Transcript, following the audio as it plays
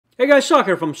Hey guys, Sak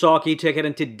here from SAKITECH, and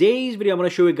in today's video I'm going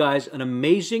to show you guys an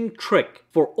amazing trick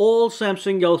for all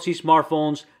Samsung Galaxy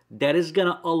smartphones that is going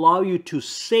to allow you to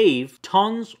save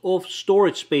tons of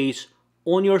storage space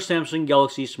on your Samsung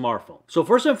Galaxy smartphone. So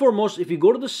first and foremost, if you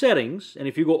go to the settings and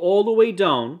if you go all the way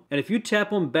down and if you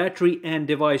tap on battery and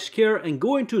device care and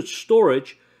go into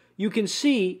storage, you can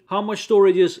see how much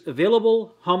storage is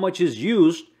available, how much is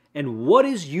used, and what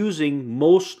is using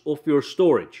most of your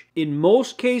storage. In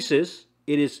most cases,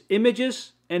 it is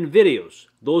images and videos.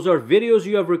 Those are videos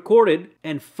you have recorded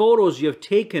and photos you have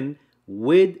taken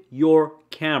with your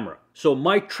camera. So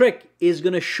my trick is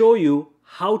going to show you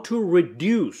how to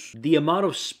reduce the amount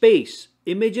of space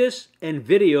images and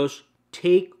videos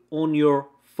take on your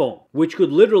phone, which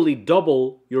could literally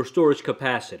double your storage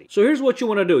capacity. So here's what you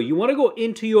want to do. You want to go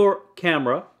into your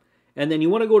camera and then you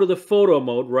want to go to the photo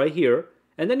mode right here.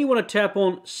 And then you want to tap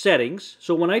on settings.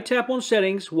 So when I tap on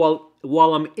settings, while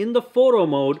I'm in the photo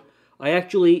mode, I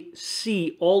actually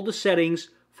see all the settings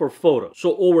for photos.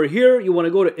 So over here, you want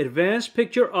to go to advanced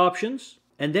picture options.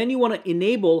 And then you want to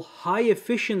enable high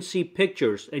efficiency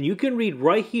pictures. And you can read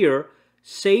right here,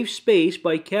 save space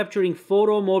by capturing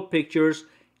photo mode pictures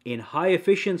in high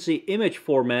efficiency image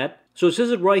format. So it says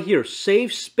it right here,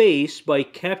 save space by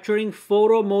capturing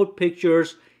photo mode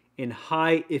pictures in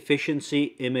high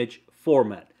efficiency image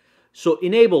format. So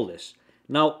enable this.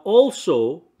 Now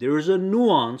also, there is a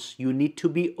nuance you need to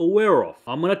be aware of.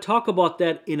 I'm going to talk about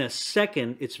that in a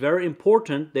second. It's very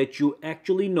important that you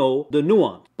actually know the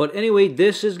nuance. But anyway,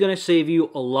 this is going to save you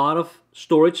a lot of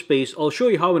storage space. I'll show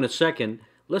you how in a second.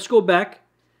 Let's go back.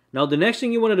 Now the next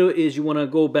thing you want to do is you want to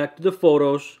go back to the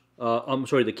photos,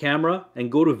 the camera,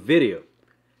 and go to video.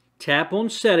 Tap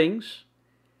on settings,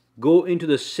 go into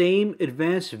the same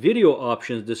advanced video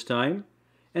options this time,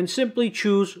 and simply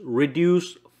choose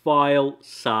reduce file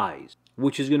size,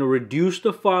 which is going to reduce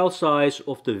the file size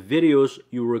of the videos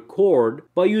you record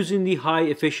by using the high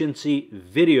efficiency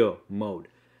video mode.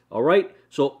 Alright,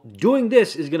 so doing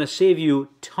this is going to save you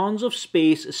tons of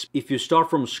space if you start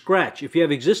from scratch. If you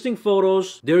have existing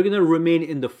photos, they're going to remain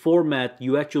in the format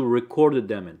you actually recorded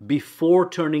them in before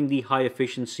turning the high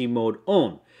efficiency mode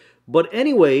on. But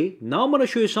anyway, now I'm going to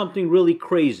show you something really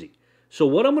crazy. So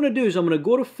what I'm going to do is I'm going to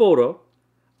go to photo.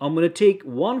 I'm going to take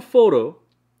one photo,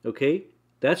 okay?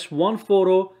 That's one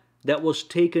photo that was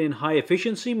taken in high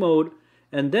efficiency mode.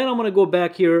 And then I'm going to go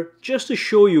back here just to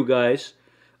show you guys.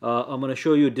 I'm going to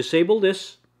show you disable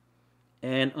this.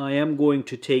 And I am going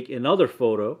to take another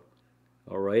photo.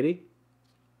 Alrighty.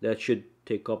 That should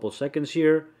take a couple seconds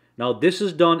here. Now this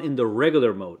is done in the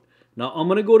regular mode. Now I'm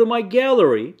going to go to my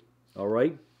gallery.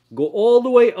 Alright. Go all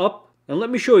the way up. And let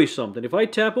me show you something. If I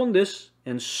tap on this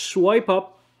and swipe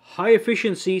up, high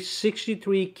efficiency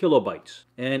 63 kilobytes.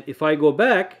 And if I go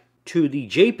back to the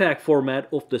JPEG format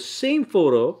of the same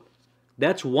photo,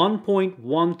 that's 1.13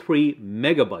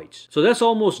 megabytes. So that's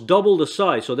almost double the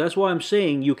size. So that's why I'm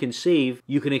saying you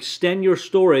can extend your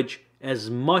storage as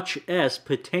much as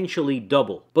potentially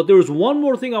double. But there's one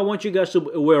more thing I want you guys to be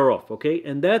aware of, okay?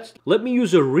 And that's, let me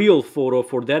use a real photo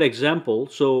for that example.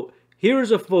 So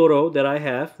here's a photo that I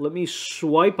have. Let me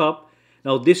swipe up.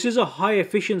 Now this is a high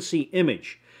efficiency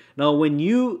image. Now when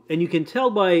you can tell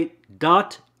by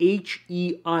 .heic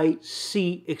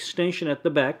extension at the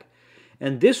back,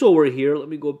 and this over here, let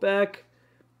me go back,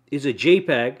 is a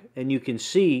JPEG, and you can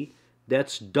see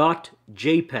that's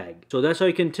 .jpeg. So that's how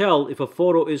you can tell if a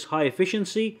photo is high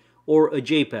efficiency or a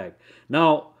JPEG.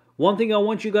 Now, one thing I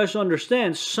want you guys to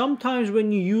understand, sometimes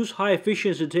when you use high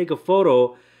efficiency to take a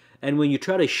photo, and when you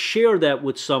try to share that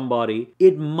with somebody,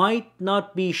 it might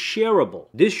not be shareable.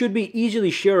 This should be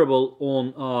easily shareable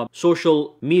on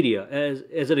social media.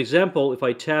 As an example, if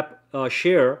I tap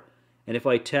share, and if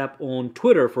I tap on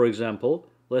Twitter, for example,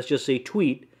 let's just say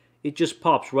tweet, it just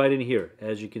pops right in here,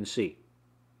 as you can see.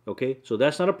 Okay, so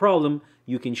that's not a problem.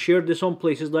 You can share this on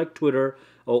places like Twitter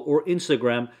or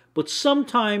Instagram, but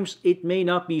sometimes it may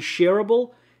not be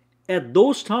shareable. At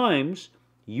those times,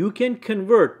 you can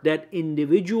convert that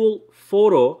individual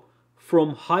photo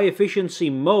from high efficiency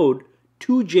mode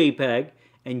to JPEG,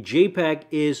 and JPEG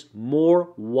is more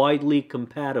widely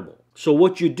compatible. So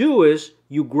what you do is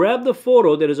you grab the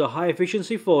photo that is a high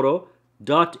efficiency photo,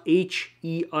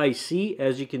 .heic,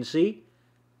 as you can see,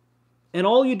 and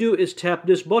all you do is tap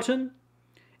this button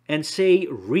and say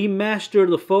remaster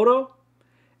the photo,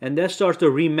 and that starts the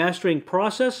remastering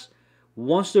process.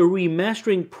 Once the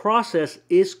remastering process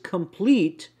is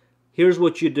complete, here's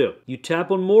what you do. You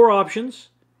tap on more options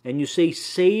and you say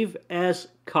save as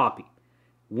copy.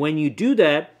 When you do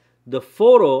that, the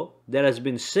photo that has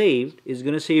been saved is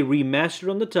going to say remastered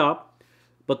on the top.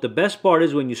 But the best part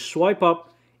is when you swipe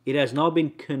up, it has now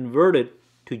been converted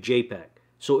to JPEG.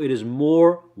 So it is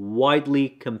more widely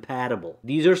compatible.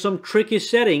 These are some tricky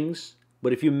settings,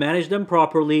 but if you manage them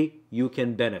properly, you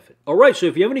can benefit. Alright, so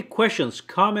if you have any questions,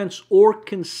 comments, or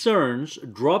concerns,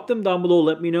 drop them down below,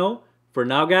 let me know. For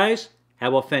now, guys,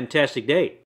 have a fantastic day.